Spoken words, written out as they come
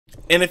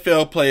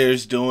NFL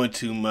players doing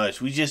too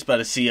much. We just about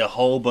to see a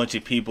whole bunch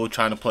of people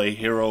trying to play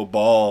hero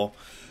ball,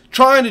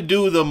 trying to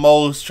do the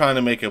most, trying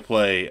to make a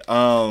play.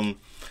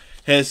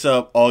 Heads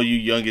up, all you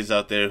youngins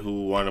out there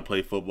who want to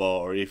play football,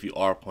 or if you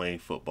are playing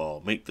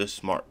football, make the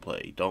smart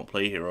play. Don't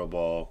play hero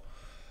ball.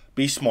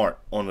 Be smart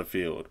on the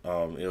field.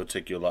 It'll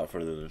take you a lot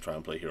further than trying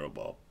to play hero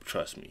ball.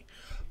 Trust me.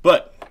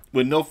 But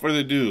with no further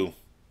ado,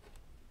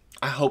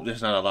 I hope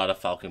there's not a lot of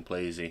Falcon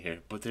plays in here,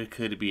 but there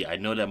could be. I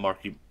know that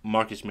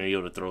Marcus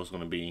Mariota throw is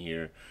going to be in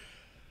here,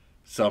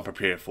 so I'm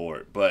prepared for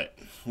it. But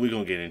we're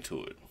going to get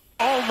into it.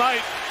 All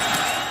night,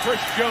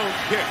 Chris Jones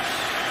kicks.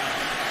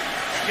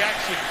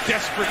 Jackson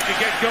desperate to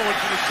get going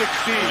to the 16.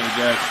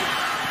 Jackson.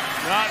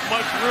 Not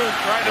much room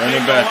trying to Running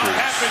make backwards. a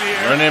lot happen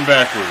here. Running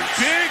backwards.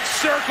 Big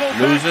circle.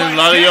 Losing a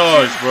lot of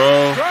yards,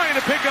 bro. Trying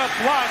to pick up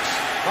blocks.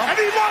 And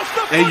he lost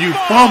the football. And you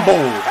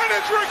fumbled. And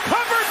it's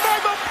recovered by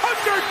the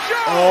punter,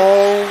 Jones.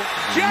 Oh,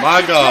 Jackson my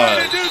God.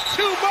 trying to do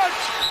too much.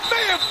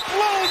 May have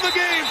blown the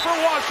game for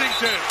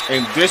Washington.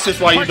 And this is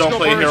why you don't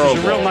play hero is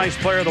a ball. real nice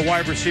player, the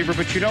wide receiver,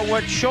 but you know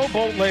what?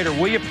 Showboat later,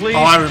 will you please? Oh,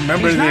 I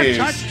remember He's this.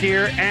 not touched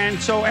here, and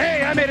so,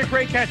 hey, I made a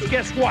great catch.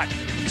 Guess what?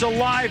 It's a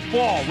live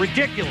ball.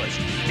 Ridiculous.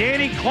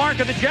 Danny Clark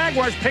of the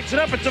Jaguars picks it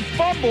up. It's a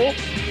fumble,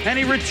 and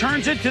he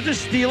returns it to the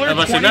Steelers. I'm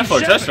about to say that for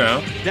a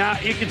touchdown. Now,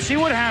 you can see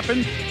what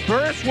happened.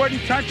 Burris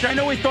wasn't touched. I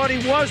know he thought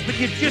he was, but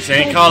you just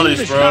ain't don't college,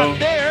 do this. bro. Not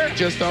there.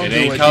 Just don't It do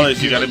ain't it.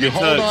 college. You gotta be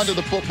hold touched. on to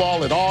the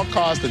football at all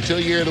costs until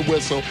you hear the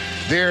whistle.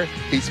 There,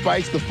 he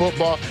spikes the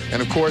football,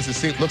 and of course,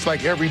 looks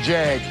like every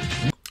Jag.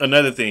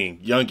 Another thing,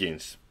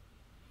 youngins,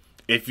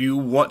 if you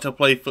want to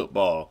play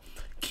football,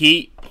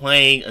 keep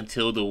playing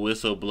until the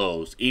whistle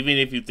blows. Even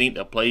if you think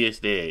the play is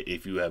dead,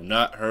 if you have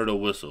not heard a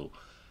whistle,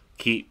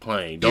 keep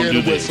playing. Don't Hear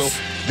do the this.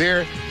 whistle.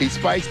 There, he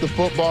spikes the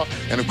football,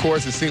 and of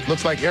course,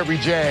 looks like every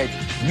Jag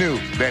knew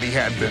that he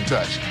hadn't been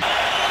touched.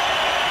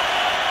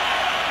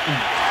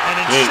 And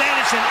instead,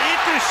 it's an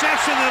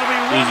interception that'll be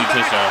run Easy back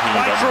touchdown. He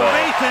by got the ball.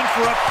 Trevathan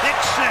for a pick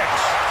six.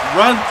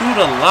 Run through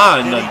the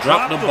line. And No, he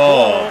drop dropped the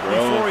ball,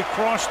 before bro. he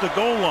crossed the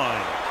goal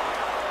line.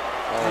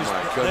 Oh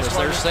my goodness, That's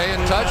why they're saying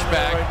it's on there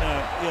touchback. right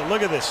now. Yeah,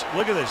 look at this.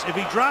 Look at this. If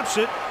he drops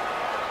it,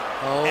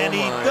 Oh and he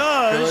my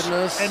does,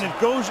 goodness. and it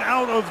goes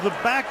out of the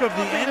back of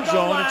the end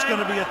zone, it's going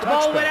to be a The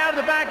ball went touchback. out of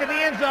the back of the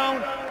end zone.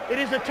 It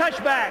is a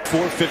touchback.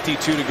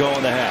 4:52 to go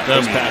in the half.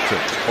 Dummy. There's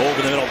Patrick over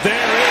the middle. There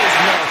is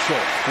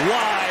Marshall.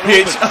 Wide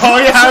Pitch. open. Oh,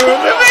 yeah, I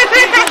remember.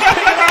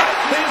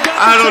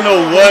 I don't know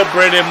what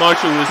Brandon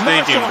Marshall was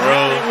thinking, Marshall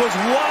bro. had it, was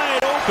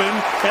wide open,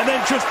 and then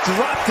just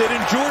dropped it,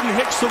 and Jordan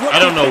Hicks, the rookie, I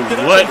don't know picked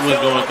it up what and was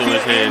fell going out through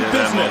his the head end in that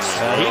business.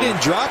 moment. He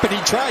didn't drop it.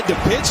 He tried to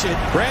pitch it.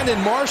 Brandon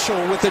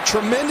Marshall with a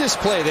tremendous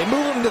play. They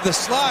move him to the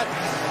slot.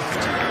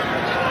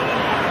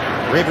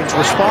 Ravens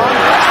respond.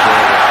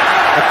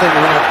 That thing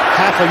went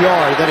half a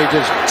yard. Then he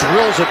just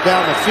drills it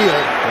down the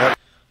field.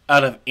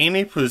 Out of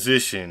any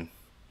position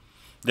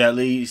that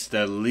leaves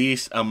the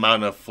least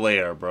amount of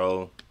flair,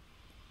 bro,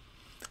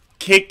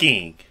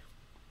 kicking.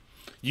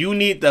 You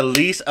need the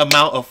least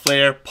amount of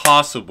flair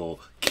possible.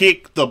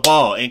 Kick the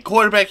ball. And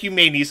quarterback, you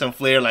may need some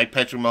flair like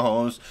Patrick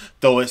Mahomes.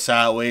 Throw it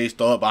sideways,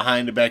 throw it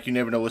behind the back. You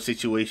never know what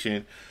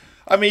situation.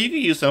 I mean, you can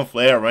use some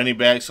flair running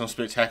back, some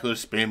spectacular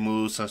spin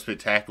moves, some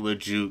spectacular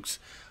jukes,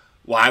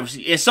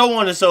 and so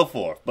on and so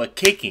forth. But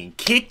kicking,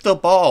 kick the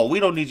ball. We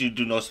don't need you to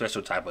do no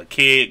special type of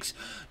kicks.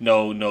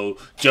 No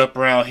jump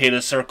around, hit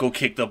a circle,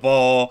 kick the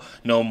ball.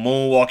 No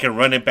moonwalking,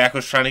 running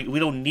backwards, trying to. We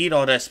don't need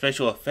all that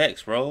special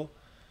effects, bro.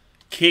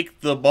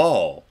 Kick the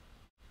ball.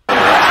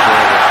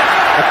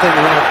 That thing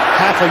went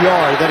half a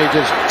yard. Then he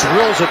just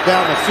drills it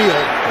down the field.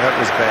 That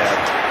was bad.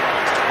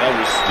 That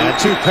was And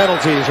stupid. 2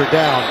 penalties are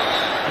down.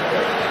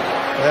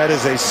 That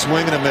is a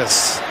swing and a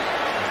miss.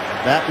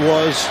 That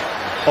was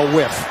a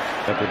whiff.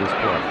 After this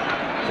play.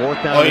 4th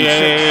down Oh, and 6.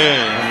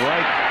 yeah. And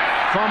right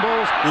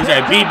fumbles. Who's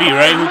that? BB,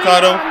 right? Who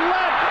caught him?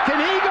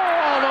 Can he go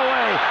all the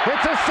way?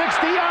 It's a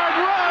 60-yard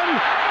run.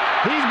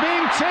 He's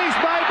being chased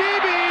by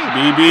BB.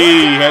 BB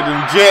had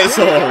them Jets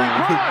on.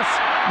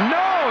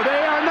 No,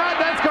 they are not.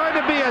 That's going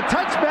to be a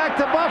touchback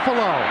to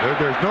Buffalo.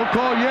 There's no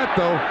call yet,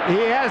 though. He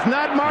has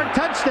not marked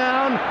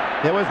touchdown.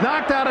 It was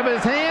knocked out of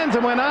his hands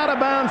and went out of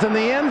bounds in the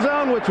end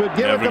zone, which would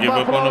give Never it to give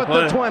up Buffalo on the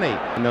at the play.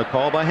 20. No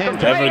call by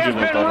hand. Never give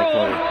up on the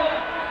play.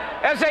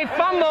 As a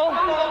fumble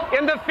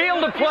in the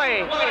field of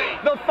play.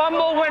 The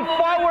fumble went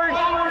forward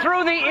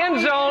through the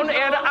end zone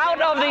and out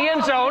of the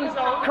end zone,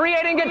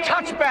 creating a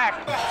touchback.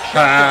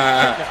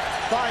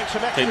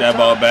 Take that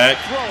ball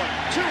back.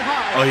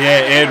 Oh,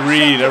 yeah, Ed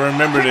Reed. I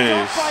remember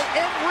this.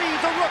 Ed Reed,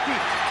 the rookie.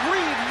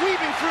 Reed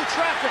weaving through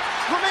traffic,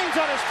 remains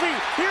on his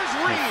feet. Here's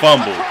Reed.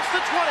 Fumble. Across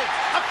the 20,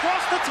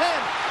 across the 10,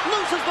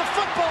 loses the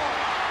football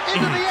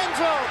into the end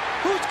zone.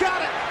 Who's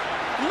got it?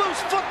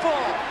 Loose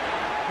football.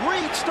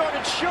 Reed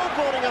started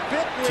showboating a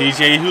bit.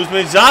 TJ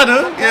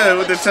Husmanzada, yeah,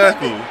 with the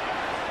tackle.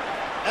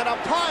 And a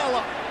pile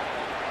up.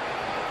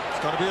 It's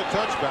going to be a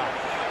touchback.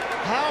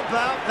 How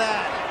about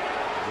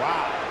that?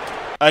 Wow.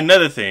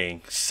 Another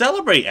thing,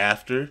 celebrate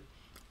after.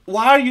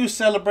 Why are you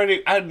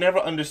celebrating? I never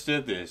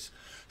understood this.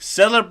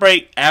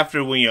 Celebrate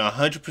after when you're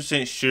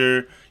 100%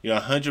 sure, you're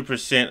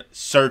 100%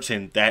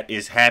 certain that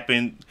it's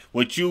happened.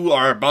 What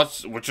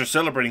you're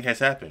celebrating has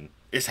happened.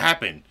 It's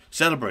happened.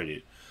 Celebrate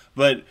it.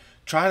 But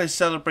try to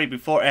celebrate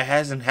before it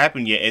hasn't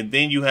happened yet. And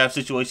then you have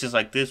situations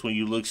like this when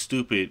you look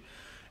stupid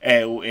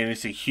and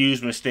it's a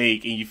huge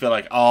mistake and you feel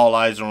like all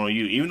eyes are on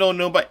you. Even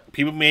though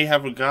people may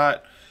have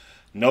forgot,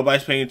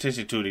 nobody's paying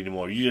attention to it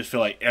anymore. You just feel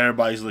like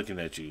everybody's looking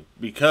at you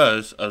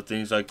because of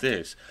things like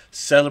this.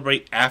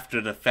 Celebrate after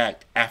the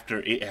fact, after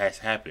it has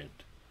happened.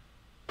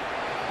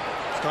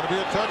 It's going to be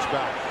a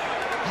touchback.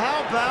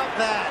 How about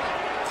that?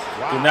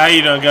 Wow. So now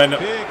you done got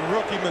big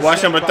rookie mistake.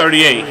 Watch number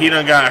 38. He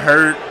done got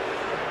hurt.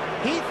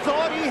 He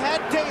thought he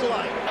had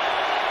daylight.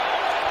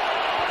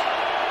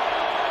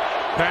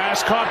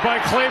 Pass caught by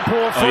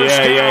Claypool. Oh,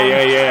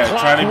 yeah.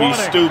 Trying to be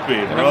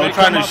stupid, bro.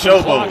 Trying to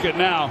showboat. It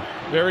now.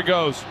 There he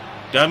goes.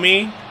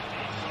 Dummy.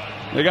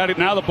 They got it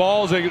now. The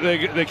balls.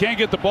 They can't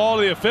get the ball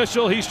to the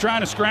official. He's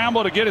trying to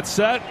scramble to get it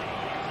set.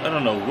 I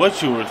don't know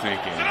what you were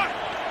thinking.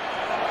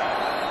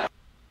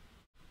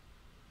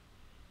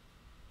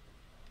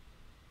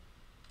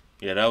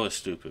 Yeah, that was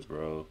stupid,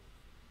 bro.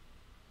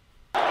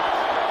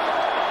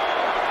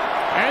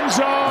 End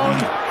zone.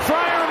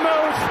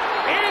 Freiermuth.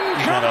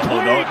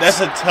 Hold on. That's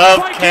a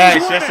tough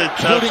catch. That's a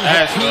tough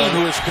catch, bro.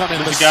 You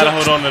gotta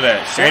hold on to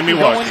that. Sammy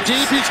Watkins.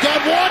 Deep. He's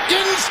got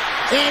Watkins,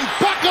 and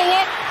buckle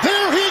up.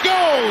 There he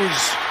goes.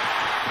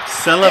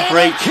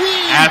 Celebrate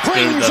after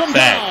the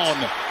fact.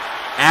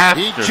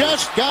 After. He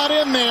just got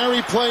in there.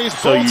 He plays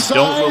so both you sides,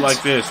 don't look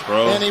like this,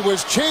 bro. And he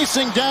was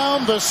chasing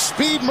down the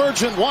speed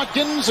merchant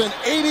Watkins, an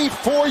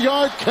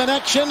 84-yard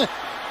connection.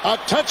 A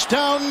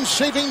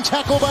touchdown-saving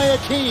tackle by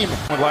Akeem.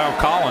 With Lyle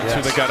Collins, who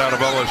they got out of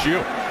LSU.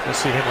 We'll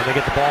see him when they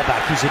get the ball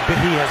back. He has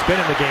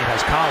been in the game as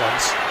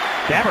Collins.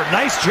 Dabber,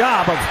 nice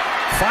job of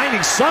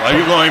finding something. Why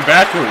are you going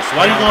backwards?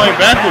 Why are you going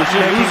backwards?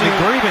 You're losing.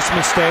 A grievous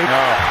mistake.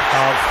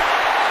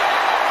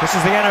 This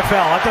is the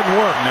NFL. That doesn't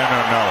work. No.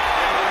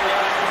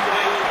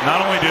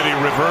 Not only did he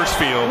reverse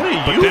field,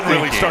 but then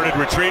really started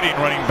retreating,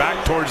 running back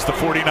towards the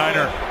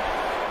 49er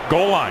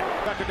goal line.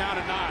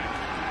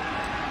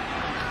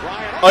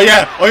 Oh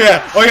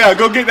yeah.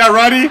 Go get that,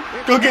 Roddy.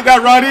 Go get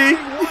that, Roddy.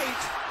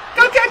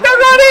 Go get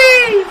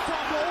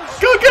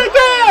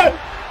that.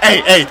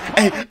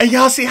 Hey,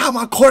 y'all see how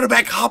my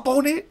quarterback hop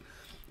on it?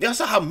 Y'all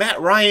saw how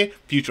Matt Ryan,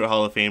 future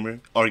Hall of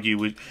Famer, argue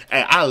with.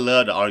 Hey, I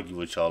love to argue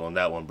with y'all on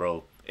that one,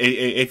 bro.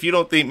 If you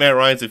don't think Matt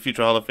Ryan's a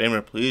future Hall of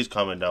Famer, please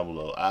comment down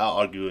below. I'll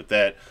argue with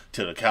that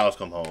till the cows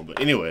come home. But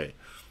anyway,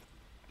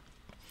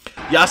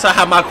 y'all saw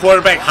how my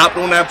quarterback hopped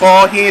on that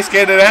ball. He ain't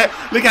scared of that.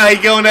 Look how he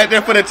going out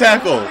there for the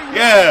tackle.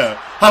 Yeah.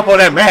 Hop on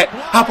that, Matt.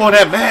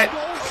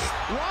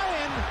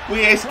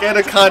 We ain't scared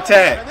of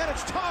contact. And then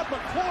it's Todd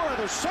McClure,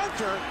 the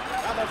center,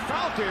 and the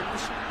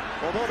Falcons,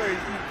 although they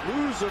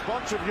lose a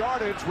bunch of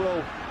yardage,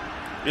 will...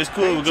 It's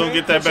cool. We're going to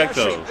get that back,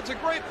 though. It's a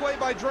great play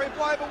by Dre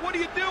Bly, but what are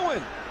you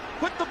doing?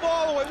 Put the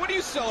ball away. What are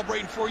you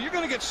celebrating for? You're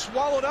going to get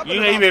swallowed up.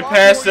 You ain't even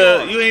past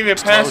the 50.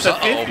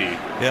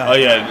 Yeah. Oh,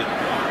 yeah.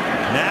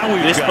 Now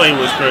this play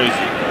was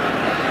crazy.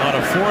 On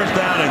a 4th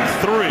down and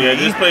 3. Yeah,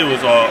 this play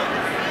was all...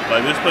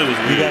 Like, this play was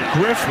weird. You got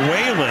Griff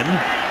Whalen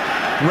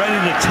ready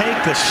to take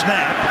the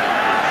snap.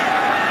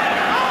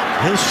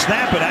 He'll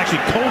snap it.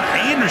 Actually, Colt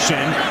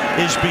Anderson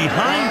is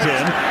behind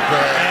him.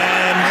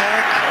 And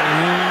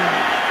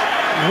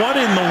what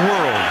in the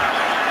world?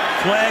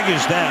 Flag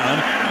is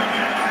down.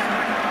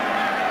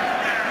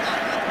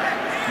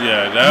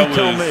 Yeah, that was...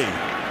 Tell me.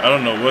 I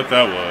don't know what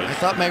that was. I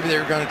thought maybe they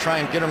were going to try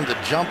and get him to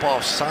jump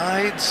off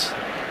sides.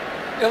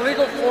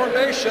 Illegal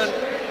formation.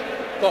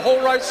 The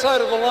whole right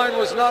side of the line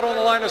was not on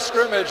the line of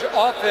scrimmage.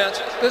 Offense.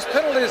 This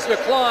penalty is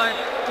declined.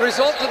 The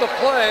result of the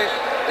play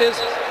is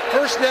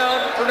first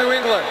down for New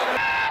England.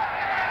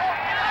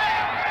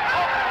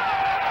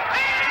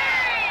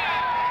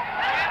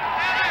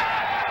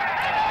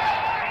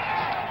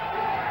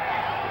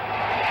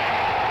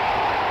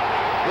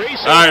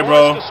 All right,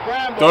 bro.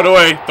 Throw it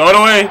away. He's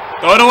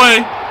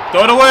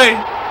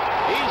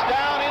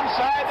down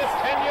inside the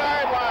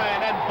 10-yard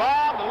line, and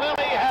Bob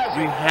Lilly has...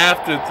 You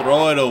have to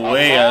throw it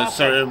away at a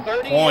certain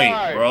point,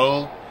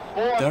 bro.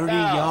 30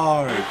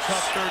 yards.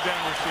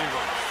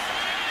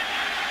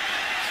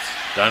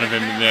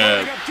 Donovan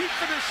McNabb.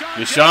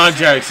 Deshaun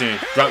Jackson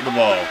dropped the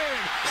ball.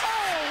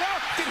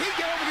 Did he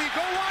get over the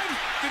goal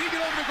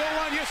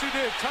line? Yes, he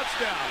did.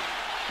 Touchdown.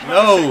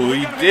 No,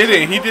 he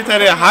didn't. He did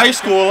that in high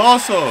school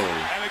also.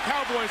 And the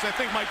Cowboys, I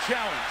think, might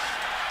challenge.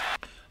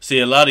 See,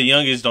 a lot of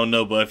youngins don't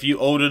know, but if you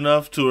old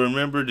enough to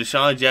remember,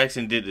 Deshaun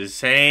Jackson did the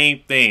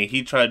same thing.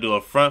 He tried to do a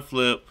front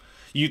flip.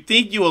 You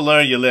think you will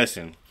learn your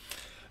lesson.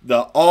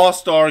 The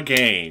All-Star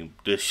game,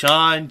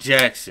 Deshaun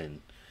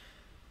Jackson,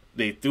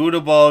 they threw the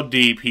ball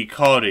deep. He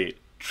caught it,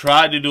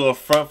 tried to do a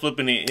front flip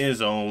in the end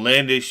zone,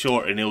 landed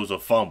short, and it was a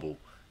fumble.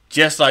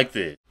 Just like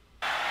this.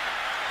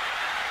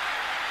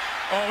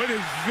 Oh, it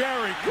is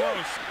very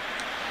close.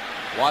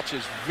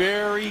 Watches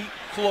very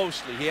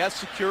closely. He has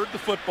secured the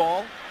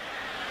football.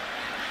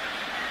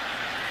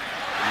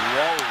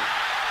 Whoa.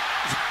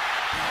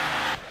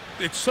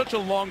 it's such a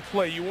long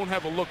play, you won't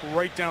have a look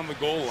right down the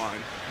goal line.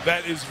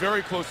 That is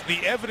very close.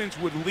 The evidence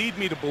would lead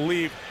me to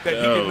believe that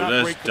he did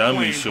not break the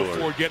plane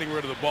before getting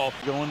rid of the ball.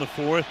 Go in the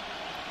fourth.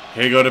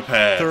 Here go the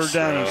pass. Third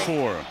down and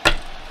 4.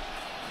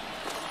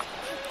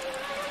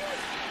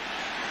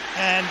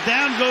 And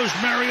down goes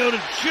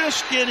Mariota,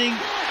 just getting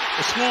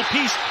a small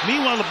piece.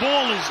 Meanwhile, the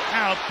ball is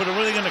out, but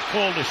are they going to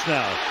call this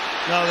now?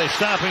 No, they're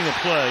stopping the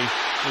play.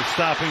 They're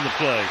stopping the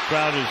play.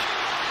 Crowd is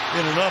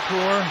in an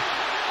uproar.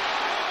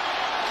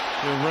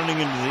 They're running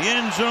into the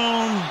end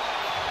zone,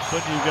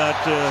 but you got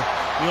the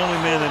only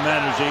man that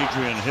matters,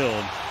 Adrian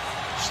Hill,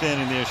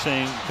 standing there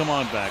saying, "Come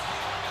on back."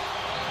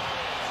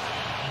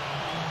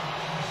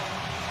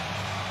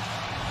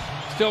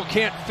 Still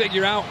can't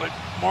figure out what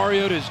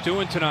Mariota is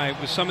doing tonight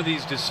with some of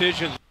these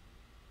decisions.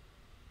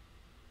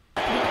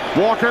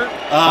 Walker.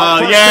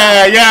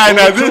 Yeah.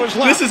 Now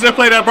this is the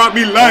play that brought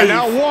me life. And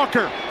now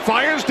Walker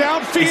fires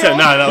downfield. He said,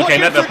 no, okay,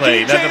 not the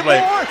play, not the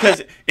play.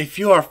 Because if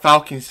you are a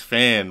Falcons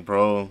fan,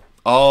 bro,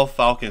 all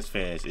Falcons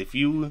fans,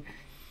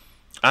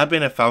 I've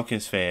been a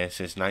Falcons fan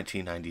since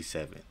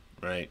 1997,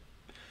 right?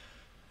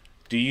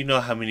 Do you know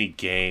how many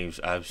games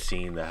I've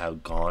seen that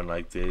have gone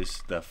like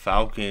this? The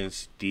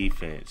Falcons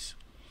defense,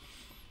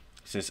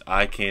 since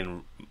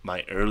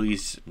my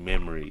earliest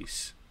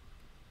memories,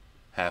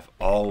 have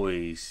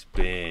always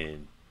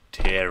been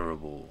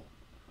terrible.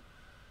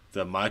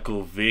 The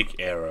Michael Vick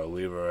era,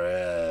 we were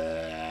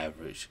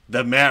average.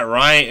 The Matt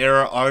Ryan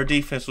era, our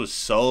defense was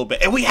so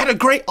bad. And we had a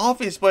great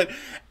offense, but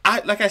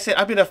like I said,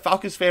 I've been a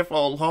Falcons fan for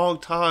a long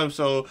time,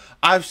 so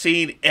I've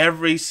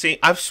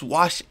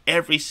watched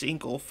every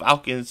single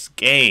Falcons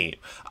game.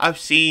 I've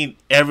seen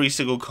every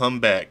single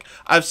comeback.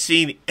 I've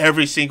seen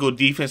every single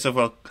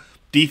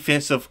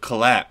defensive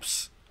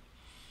collapse.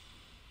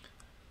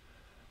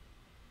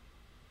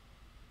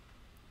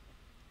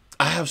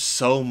 I have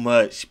so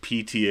much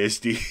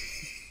PTSD.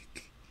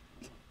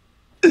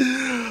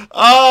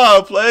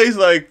 Plays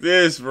like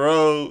this,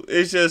 bro.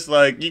 It's just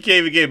like you can't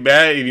even get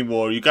mad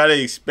anymore. You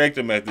gotta expect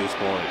them at this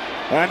point.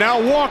 And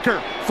now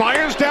Walker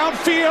fires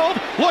downfield,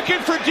 looking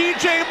for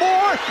DJ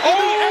Moore.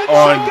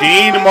 On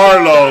Dean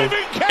Marlowe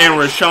and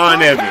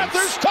Rashawn Evans.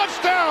 Panthers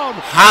touchdown.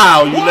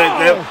 How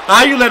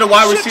you let a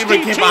wide receiver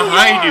get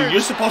behind you?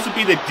 You're supposed to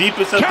be the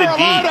deepest of the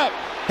deep.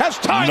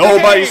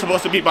 Nobody's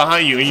supposed to be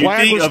behind you, and you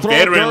think a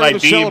veteran like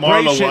Dean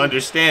Marlowe will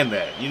understand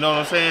that. You know what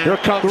I'm saying? Here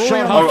comes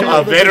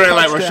a veteran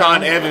like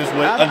Rashawn Evans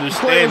would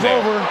understand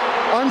that.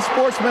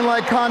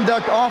 Unsportsmanlike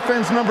conduct,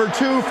 offense number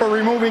 2 for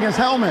removing his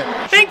helmet.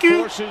 Thank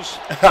you.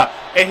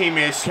 And he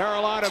missed.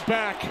 Carolina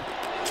back.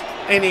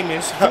 And he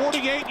missed.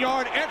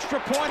 48-yard extra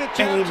point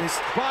attempt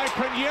by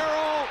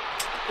Pinheiro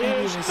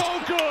is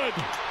no good.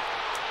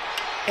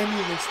 And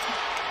he missed.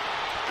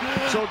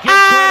 So give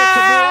credit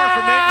to Moore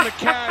for making the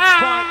catch,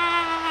 but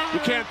you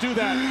can't do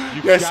that.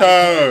 Yes,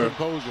 sir.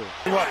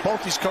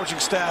 Both these coaching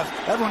staff,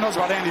 everyone knows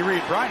about Andy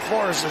Reid. Brian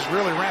Flores is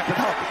really ramping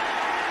up.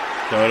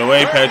 Throw it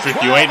away, Patrick.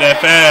 You ain't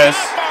that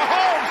fast.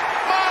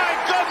 My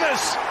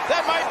goodness,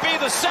 that might be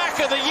the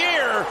sack of the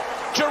year.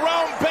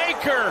 Jerome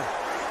Baker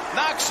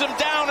knocks him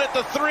down at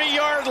the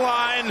 3-yard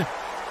line.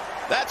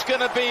 That's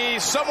going to be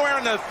somewhere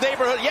in the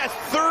neighborhood. Yes,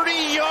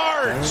 30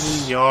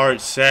 yards.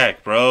 30-yard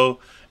sack, bro.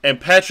 And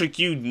Patrick,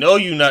 you know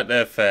you're not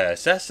that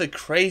fast. That's the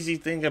crazy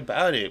thing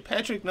about it.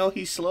 Patrick know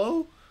he's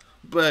slow.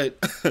 But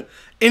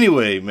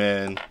anyway,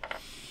 man.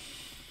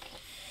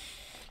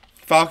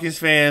 Falcons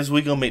fans,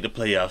 we going to make the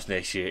playoffs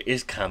next year.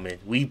 It's coming.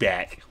 We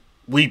back.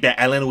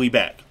 Atlanta, we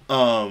back.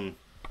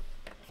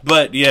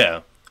 But,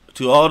 yeah.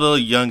 To all the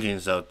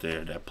youngins out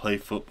there that play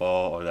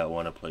football or that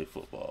want to play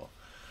football,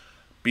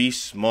 be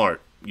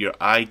smart. Your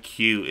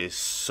IQ is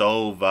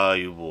so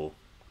valuable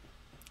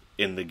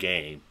in the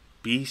game.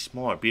 Be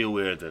smart. Be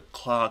aware of the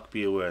clock.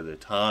 Be aware of the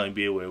time.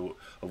 Be aware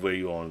of where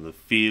you're on the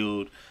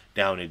field.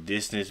 Down the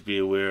distance. Be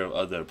aware of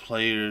other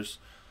players.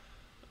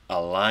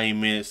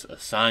 Alignments.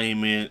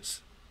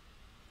 Assignments.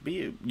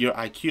 Be your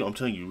IQ. I'm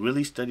telling you,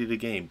 really study the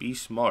game. Be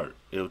smart.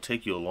 It'll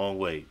take you a long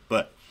way.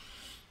 But,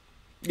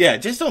 yeah,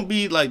 just don't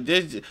be like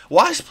this.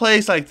 Watch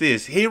plays like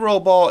this. Hero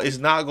ball is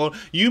not going.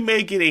 You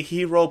may get a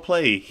hero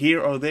play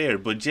here or there,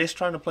 but just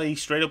trying to play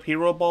straight up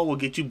hero ball will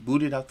get you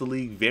booted out the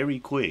league very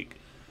quick.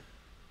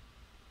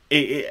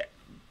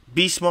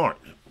 Be smart.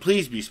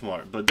 Please be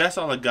smart. But that's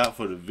all I got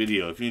for the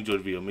video. If you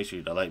enjoyed the video, make sure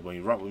you hit that like button.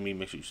 You rock with me.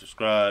 Make sure you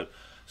subscribe.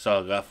 That's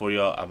all I got for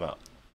y'all. I'm out.